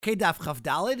Kedaf Chav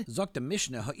Dalid, Zok the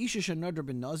Mishnah, Ha'isha Shanadr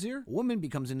ben Nazir, a woman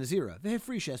becomes a Nazira.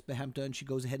 Vehefrishes behemta, and she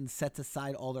goes ahead and sets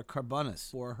aside all their karbanas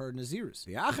for her Naziris.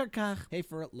 V'achar kach,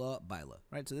 Hefer la baila.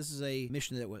 Right, so this is a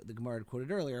Mishnah that the Gemara had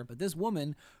quoted earlier, but this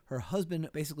woman, her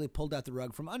husband basically pulled out the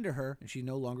rug from under her, and she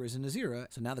no longer is a Nazira.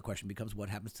 So now the question becomes, what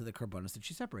happens to the karbanas that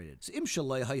she separated? So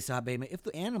if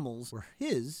the animals were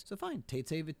his, so fine,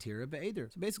 Teitze v'tira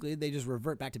be'eder. So basically, they just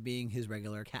revert back to being his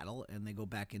regular cattle, and they go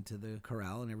back into the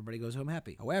corral, and everybody goes home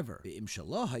happy. However, but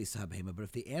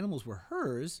if the animals were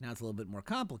hers, now it's a little bit more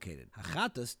complicated.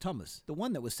 Hachatas Thomas, the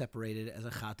one that was separated as a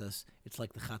chatas, it's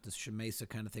like the chatas shemesa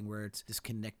kind of thing, where it's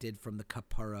disconnected from the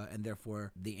kapara, and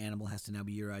therefore the animal has to now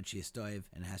be yirad sheyistoiv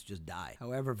and has to just die.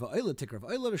 However, va'oila tikra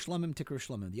shlamim tikra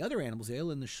shlamim. The other animals, the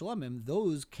oila and the shlamim,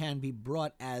 those can be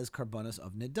brought as karbanas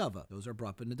of nedava. Those are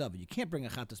brought by nedava. You can't bring a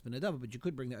chatas ben nedava, but you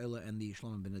could bring the oila and the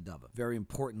shlamim ben nedava. Very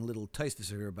important little taisvis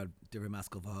here about divrei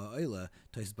maskal va'oila,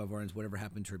 taisvis bavarans, whatever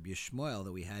happened to Rabbi Shmuel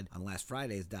that we had on last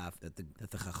Friday's daf, that the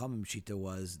Chachamim shita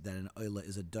was that an oila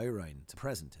is a dairain, it's a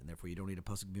present, and therefore you don't need a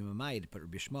pasuk b'mamayid. But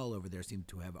Rabbi Shmuel over there seemed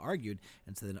to have argued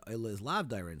and said that an oila is lav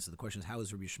dairain. So the question is, how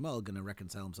is Rabbi Shmuel going to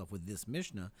reconcile himself with this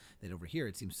Mishnah that over here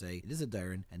it seems to say it is a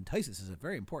dairain? And Taisus is a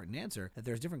very important answer that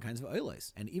there's different kinds of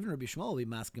oilas, and even Rabbi Shmuel will be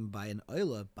masking by an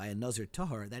oila, by a nazir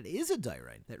tahar, that is a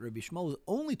dairain. That Rabbi Shmuel was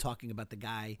only talking about the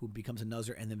guy who becomes a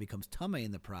nazir and then becomes tamei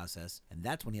in the process, and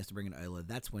that's when he has to bring an oila.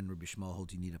 That's when Rabbi Shmuel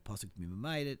holds you need a pasuk to be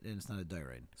mamayit, and it's not a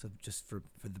dairain. So just for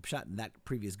the pshat in that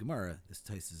previous Gemara, this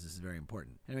taisus is very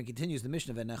important. Anyway, it continues the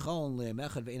Mishnah of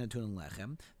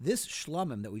this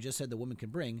shlamim that we just said the woman can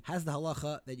bring has the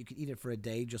halacha that you can eat it for a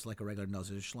day, just like a regular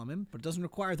nazir shlamim, but it doesn't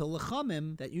require the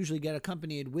lechamim that usually get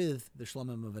accompanied with the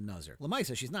shlamim of a nazir.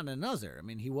 Lamaisa, she's not a nazir. I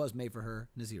mean, he was made for her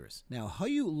naziris. Now,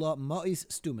 hayu la ma'is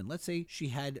stumin. Let's say she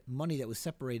had money that was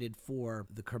separated for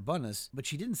the karbanas, but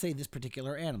she didn't say this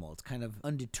particular animal. It's kind of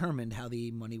undetermined how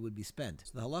the money would be spent.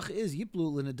 So the halacha is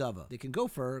yiplu l'nedava. They can go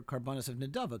for karbanas of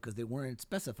nedava because they weren't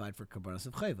specified for karbanas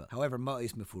of chayva. However,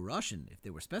 ma'is mefurashin, if they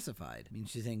were specified,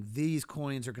 means she's saying these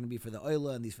coins are going to be for the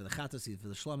oila and these for the chatas, these for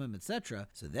the shlamim, etc.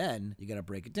 So then you got to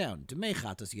break it down. Demei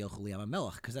chatas yelchu liyam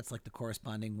melech, because that's like the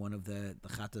corresponding one of the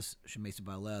chatas shemesa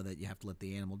ba'aleh that you have to let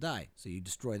the animal die. So you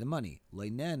destroy the money.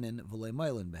 Leinanin v'le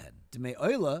mailin behen. Demei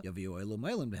oila yaviu oila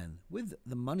mailin behen. With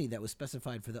the money that was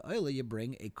specified for the oila, you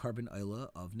bring a carbon oila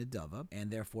of nedava,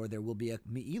 and therefore there will be a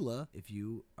me'ila if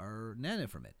you are nana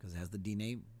from it, because it has the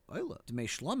dine oila. Demei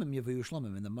shlamim yaviu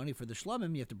shlamim, and the money for the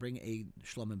shlamim, you have to bring a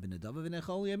shlamim ben nedava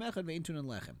v'nechol yamechad ve'intun and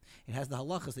lechem. It has the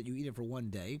halachas that you eat it for one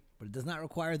day, but it does not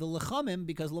require the lechamim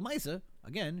because lamaisa,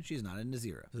 again, she's not a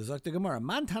nazira. So there's the Gemara,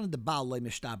 mantana de baal le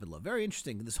mishtabidla. Very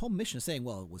interesting. This whole mission is saying,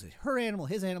 well, was it her animal,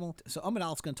 his animal? So Amud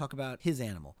Aleph is going to talk about his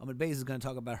animal. Amud Beis is going to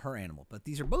talk about her animal. But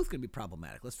these are both going to be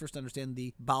problematic. Let's first understand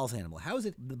the baal's animal. How is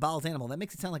it the baal's animal? That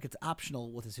makes it sound like it's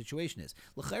optional what the situation is.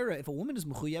 L'chaira, if a woman is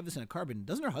mechuyeves in a carbon,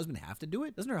 doesn't her husband have to do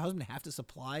it? Doesn't her husband have to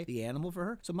supply the animal for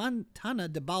her? So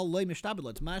mantana de baal le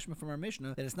mishtabidla. It's mashma from our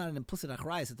Mishnah that it's not an implicit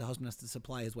achrayas that the husband has to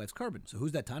supply his wife's carbon. So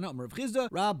who's that Tana? Amar Rav Chizda,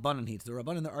 Rabbanan Heats. The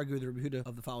Rabbanan that argue with Rabbi Yehuda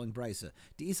of the following brisa.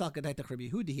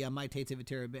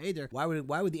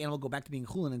 Why would the animal go back to being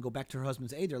chulin and go back to her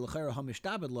husband's eder?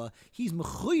 He's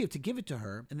mechuyev to give it to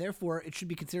her, and therefore it should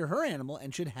be considered her animal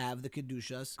and should have the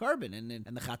kedushas carbon, and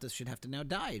the chatas should have to now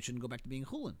die. It shouldn't go back to being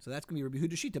chulin. So that's going to be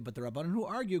Rabbi Yehuda Shita, but the Rabbanan who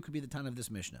argue could be the Tana of this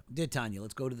Mishnah. Did Tanya?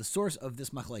 Let's go to the source of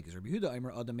this machlekes. Rabbi Yehuda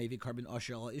Aimer Adam Mevi carbon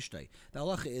asher ala ishtay. The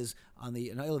halacha is on the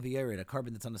an oil of a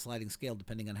carbon that's on a sliding scale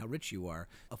depending on how rich you are.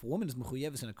 If a woman is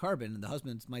mechuyeves in a carbon, the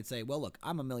husband might say, well, look,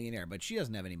 I'm a millionaire, but she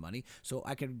doesn't have any money, so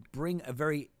I can bring a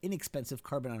very inexpensive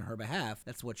carbon on her behalf.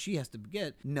 That's what she has to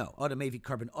get. No, automavi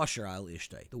carbon usher al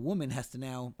ishtay. The woman has to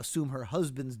now assume her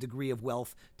husband's degree of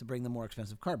wealth to bring the more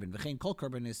expensive carbon. V'chein kol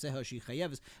carbon is seha she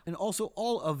chayeves, and also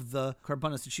all of the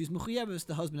carbonas that she's mechuyeves,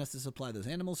 the husband has to supply those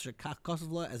animals. Shekach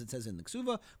kosovla, as it says in the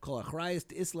ksuva, kol achrayis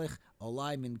islech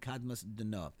olai min kadmas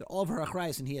dena. All of her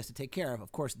achrayis, and he has to take care of.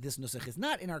 Of course, this nusach is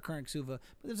not in our current ksuva,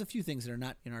 but there's a few things that are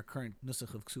not in our current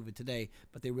nusach of ksuva today,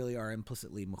 but they really are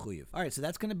implicitly mechuyev. All right, so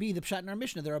that's going to be the pshat in our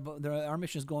Mishnah. Our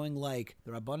Mishnah is going like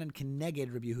the Rabbanan can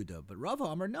negate Rabbi Yehuda, but Rava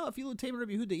Amar, no, if you will tame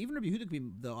Rabbi Yehuda, even Rabbi Yehuda could be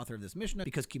the author of this Mishnah,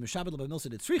 because ki meshabed b'milsa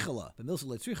detzrichala, b'milsa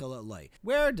letzrichala lay.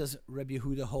 Where does Rabbi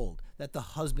Yehuda hold that the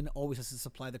husband always has to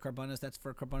supply the karbanas? That's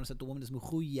for karbanas that the woman is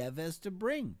mechuyeves to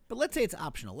bring. But let's say it's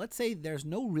optional. Let's say there's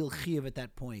no real chiyuv at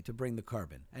that point to bring the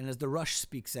carbon. And as the Rush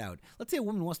speaks out, let's say a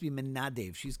woman wants to be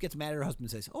menadev. She gets mad at her husband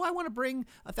and says, I want to bring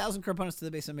 1,000 karbanos to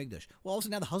the Beis HaMikdash. Well, also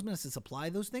now the husband has to supply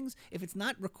those things. If it's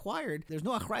not required, there's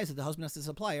no achrayus that the husband has to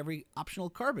supply every optional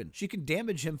carbon. She could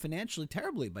damage him financially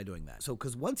terribly by doing that. So,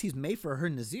 because once he's made for her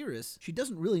Naziris, she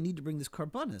doesn't really need to bring this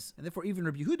karbanos. And therefore, even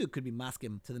Rabbi Yehuda could be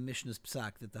maskim to the Mishnah's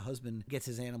psak that the husband gets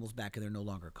his animals back and they're no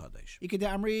longer kadosh.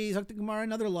 Ikeda Amri, Zakta Gemara,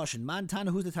 another lashon. Man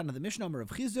Tana, who's the Tana of the Mishnah? Amar of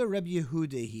Chizah, Rabbi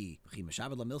Yehuda.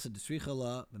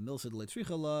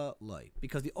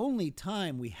 Because the only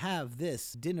time we have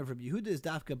this din of Rabbi Yehuda is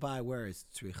dafka by where it's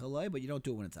tzricha loy, but you don't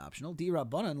do it when it's optional. Di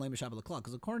Rabbanan le Meshabel l'klal,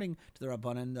 because according to the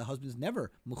Rabbanan, the husband's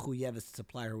never mechuyeves to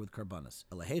supply her with karbanos.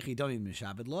 Elahechi don't even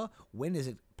Meshabel law. When is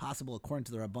it possible, according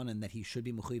to the Rabbanan, that he should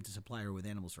be mechuyev to supply her with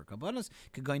animals for karbanos?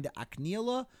 Going to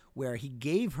Akniela, where he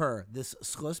gave her this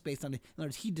schus based on, in other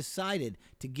words, he decided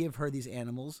to give her these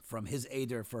animals from his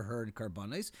eder for her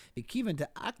karbanos. Kivan to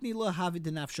Aknila havid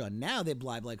denafsha. Now they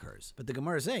blibe like hers. But the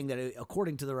Gemara is saying that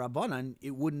according to the Rabbanan,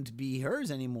 it wouldn't be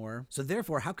hers anymore. So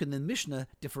therefore, how can the Mishnah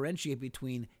differentiate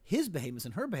between his behemoths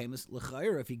and her behemoths?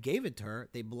 L'chayr, if he gave it to her,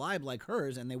 they blibe like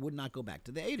hers and they would not go back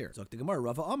to the eder. So the Gemara,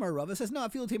 Rava Amar, Rava says, no, I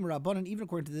feel tim Rabbanan, even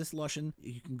according to this lashon,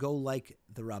 you can go like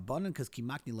the Rabbanan, because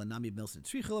kimaknila nami milsid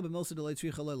tzrichela, but milsid delay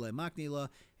tzrichela le maknila,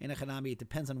 and it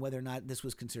depends on whether or not this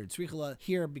was considered tzrichela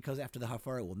here, because after the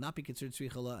hafara it will not be considered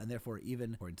tzrichela, and therefore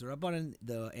even according to Rabbanan,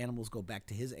 the animals go back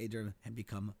to his eder and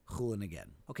become chulin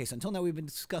again. Okay, so until now we've been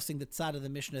discussing the tzad of the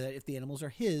Mishnah that if the animals are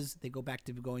his, they go back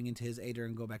to going into his eder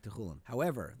and go back to chulin.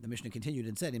 However, the Mishnah continued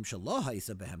and said, Im shalah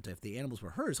ha'isa behemta, if the animals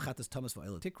were hers, chatas tamas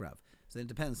va'oila tikrav. So then it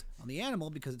depends on the animal,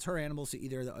 because it's her animal, so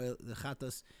either the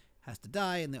chatas has to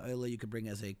die, and the oila you could bring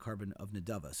as a carbon of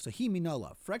nedava. So he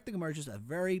minola. Frek the Gemara, just a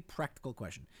very practical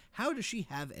question. How does she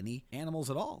have any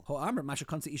animals at all? Ho amr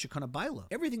mashakansa isha kana baila.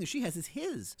 Everything that she has is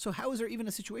his. So how is there even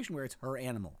a situation where it's her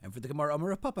animal? And for the Gemara,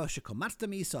 amr of papa shekomatzta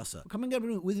mi isasa. Coming up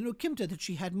with an ukimta that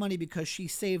she had money because she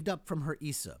saved up from her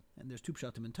isa. And there's two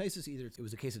pshatim and taisus. Either it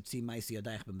was a case of tzi maisi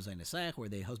adayich b'mezaynesayich, where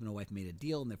the husband and wife made a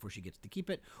deal and therefore she gets to keep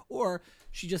it, or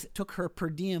she just took her per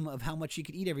diem of how much she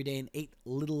could eat every day and ate a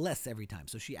little less every time.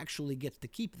 So she actually gets to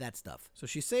keep that stuff. So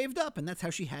she saved up, and that's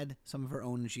how she had some of her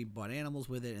own, and she bought animals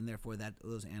with it, and therefore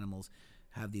those animals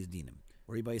have these dinim.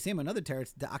 Or Yibayisem, another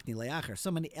teretz, the akni le'acher,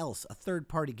 somebody else, a third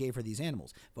party, gave her these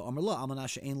animals. And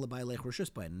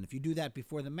if you do that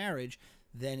before the marriage,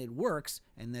 then it works,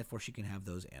 and therefore she can have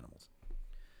those animals.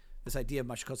 This idea of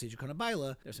mashkotzi jekona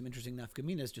baila, there's some interesting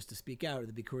nafkaminas just to speak out.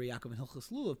 The Bikuri Yaakov and Hilchos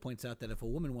Lulav points out that if a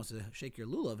woman wants to shake your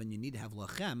lulav and you need to have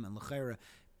lachem, and lachera,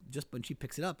 just when she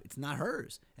picks it up, it's not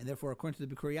hers. And therefore, according to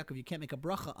the Bikuri Yaakov, you can't make a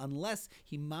bracha unless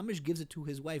he mamish gives it to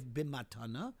his wife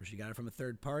bimatana, or she got it from a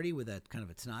third party with a kind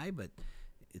of a t'nai, but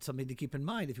it's something to keep in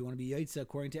mind if you want to be yaitza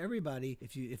according to everybody,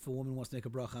 if a woman wants to make a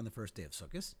bracha on the first day of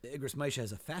Sukkot. The Igros Moshe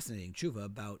has a fascinating tshuva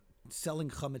about selling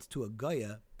chametz to a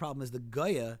goya. Problem is the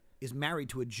goya is married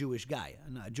to a Jewish guy,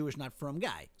 a Jewish not from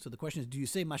guy. So the question is, do you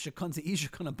say mashakanza isha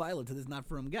kana baila to this not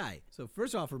from guy? So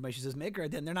first off, Ramesh says maker,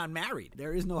 then they're not married.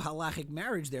 There is no halachic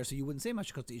marriage there, so you wouldn't say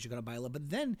mashakanza isha kana baila.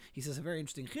 But then he says a very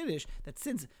interesting chiddush that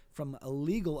since from a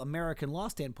legal American law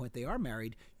standpoint they are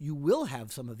married, you will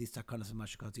have some of these takanas of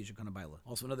mashakanza isha kana baila.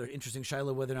 Also another interesting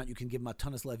shaila, whether or not you can give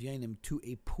matanas levyanim to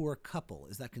a poor couple.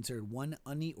 Is that considered one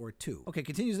ani or two? Okay,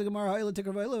 continues the Gemara. So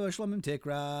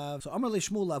Amar le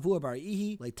Shmuel lavu bar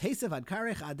ihi le so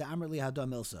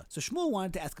Shmuel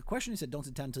wanted to ask a question. He said, don't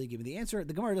sit down until you give me the answer.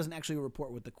 The Gemara doesn't actually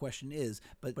report what the question is,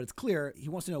 but it's clear. He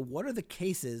wants to know what are the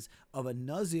cases of a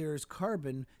Nazir's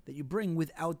carbon that you bring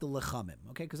without the lechamim,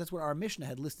 okay? Because that's what our Mishnah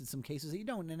had listed some cases that you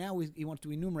don't, and now he wants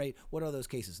to enumerate what are those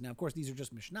cases. Now, of course, these are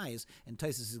just Mishnayos, and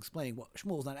Taisus is explaining what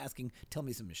Shmuel's not asking, tell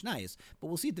me some Mishnayos, but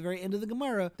we'll see at the very end of the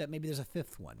Gemara that maybe there's a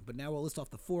fifth one. But now we'll list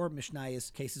off the four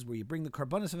Mishnayos cases where you bring the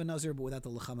karbanos of a Nazir, but without the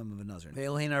lechamim of a Nazir.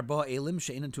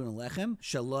 Lechem,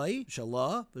 shaloi,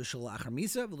 shalah, v'shalah achar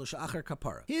misa, v'shalah achar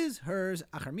kapara. His, hers,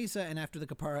 achar misa, and after the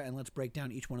kapara, and let's break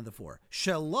down each one of the four.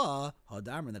 Shalah,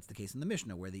 hadamr, that's the case in the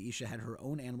Mishnah, where the Isha had her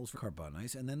own animals for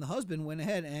karbanos, and then the husband went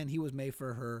ahead and he was made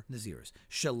for her nazirs.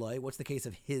 Shaloi, what's the case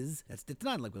of his? That's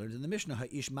ditnan, like we learned in the Mishnah.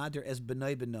 Ha'ish mader es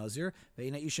benai ben nazir,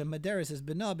 ve'ina isha maderis es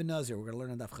benah ben nazir. We're going to learn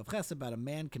in Daf Chavches about a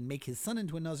man can make his son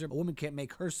into a nazir, a woman can't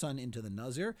make her son into the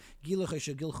nazir. Gilach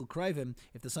isha gil Yilchu Krayvim,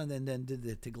 if the son then did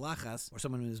the Tiglachas, or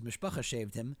someone in his Mishpacha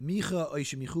shaved him, Micha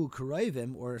Oishemichu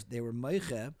Krayvim, or they were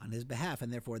Meiche on his behalf,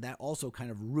 and therefore that also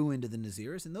kind of ruined the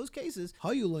Naziris. In those cases,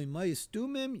 Hayuloi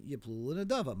Mayistumim Yiplul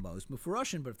Nadava, most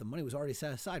Mufurashin, but if the money was already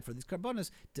set aside for these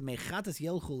Karbanas, Demei Chatas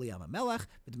Yelchu Liyama Melech,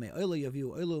 but Demei Oila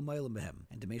Yaviu Oilu Mailim Behem,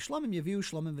 and Demei Shlomim Yaviu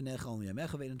Shlomim V'nechal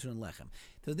Yamecha Ve'entun Lechem.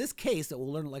 So this case that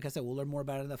we'll learn, like I said, we'll learn more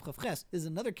about it in the Chavches. This is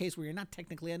another case where you're not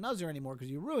technically a Nazir anymore because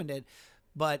you ruined it,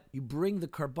 but you bring the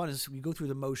Karbanas, you go through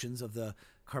the motions of the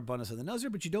Karbanas of the Nazir,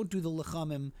 but you don't do the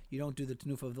Lechamim, you don't do the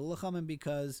Tenufa of the Lechamim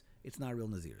because it's not real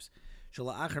Nazirs.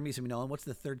 Shala Achar Misa Minolan, what's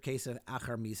the third case of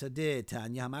Achar Misa? Did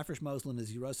Tanya Hamafresh Moslin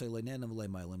Nazirosai Leinen of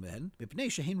Leimailin Behen, Bipnei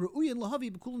Shehin Ru'uyan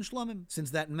Lahavi Bekulin Shlomim.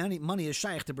 Since that money is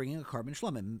shaykh to bringing a carbon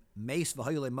Shlomim. Meis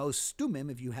Vahayule Mos Stumim,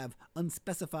 if you have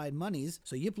unspecified monies,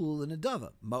 so Yiplul in a Dava.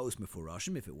 Mos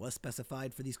Mefurashim, if it was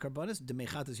specified for these carbonas,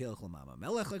 Demechatas Yelch Lamama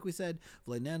Melech, like we said,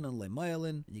 Vleinen and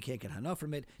Leimailin, and you can't get Hana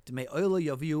from it. Demei Oila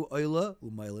Yaviu Oila,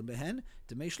 Umailin Behen,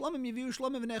 Demei Shlomim Yaviu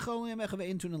Shlomim V'nechol Yamecha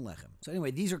Ve'intun and Lechem. So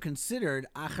anyway, these are considered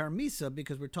Achar Misa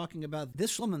because we're talking about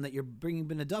this shlomim that you're bringing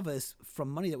ben adava is from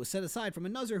money that was set aside from a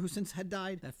nazir who since had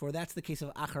died. Therefore, that's the case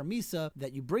of achar misa,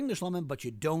 that you bring the shlomim but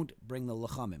you don't bring the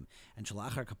lachamim. And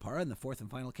shalachar kapara in the fourth and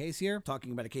final case here,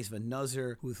 talking about a case of a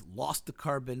nazir who's lost the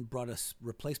carbon, brought a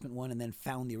replacement one, and then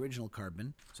found the original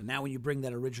carbon. So now when you bring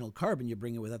that original carbon, you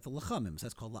bring it without the lachamim. So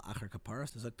that's called la'achar kapara.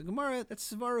 So it's like the Gemara,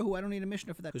 that's Svara, who I don't need a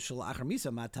mishnah for that. Because shalachar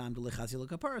misa matam de lechazi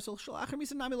lekapara. So shalachar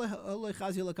misa nami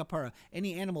lechazi lekapara.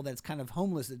 Any animal that's kind of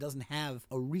homeless that doesn't have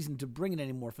a reason to bring it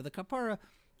anymore for the kapara,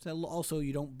 so also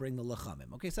you don't bring the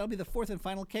lachamim. Okay, so that'll be the fourth and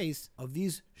final case of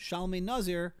these shalmei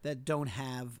nazir that don't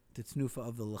have the tnufa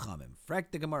of the lachamim.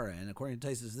 Frak the Gemara, and according to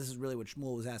Taisus, this is really what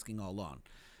Shmuel was asking all along.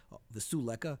 The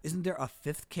suleka, isn't there a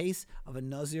fifth case of a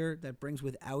nazir that brings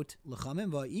without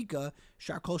lachamim? Va'ika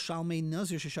sharkol shalmei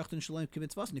nazir sheshachten shalom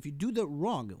kimitzvasin. If you do the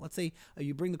wrong, let's say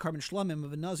you bring the carbon shlamim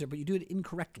of a nazir, but you do it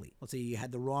incorrectly. Let's say you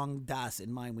had the wrong das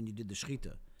in mind when you did the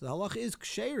shechita. So the halach is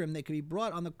ksherim, they can be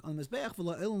brought on the mizbeach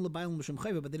v'la'ilin l'bayim l'shem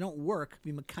chayva, but they don't work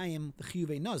v'makayim the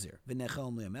chiyuvei nazir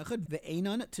v'nechel l'yamechad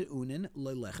v'einan te'unin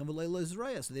le'lechem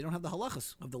v'le'lezraya. So they don't have the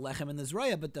halachas of the lechem and the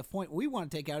zraya, but the point we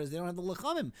want to take out is they don't have the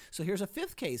lechamim. So here's a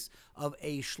fifth case of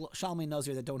a shalmei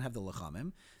nazir that don't have the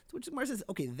lechamim. Which Gemara says,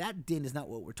 okay, that din is not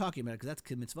what we're talking about because that's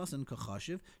kimitzvasan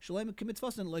kachashiv, shalem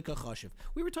kimitzvasan like kachashiv.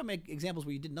 We were talking about examples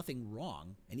where you did nothing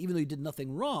wrong, and even though you did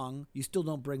nothing wrong, you still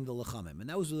don't bring the lachamim. And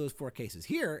that was those four cases.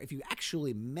 Here, if you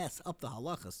actually mess up the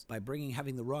halachas by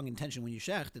having the wrong intention when you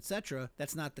shecht, etc.,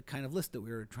 that's not the kind of list that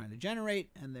we were trying to generate,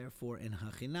 and therefore in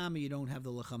hachinami you don't have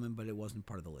the lachamim, but it wasn't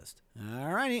part of the list.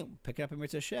 Alrighty, pick it up in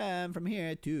Mitzvah Hashem from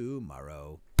here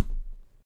tomorrow.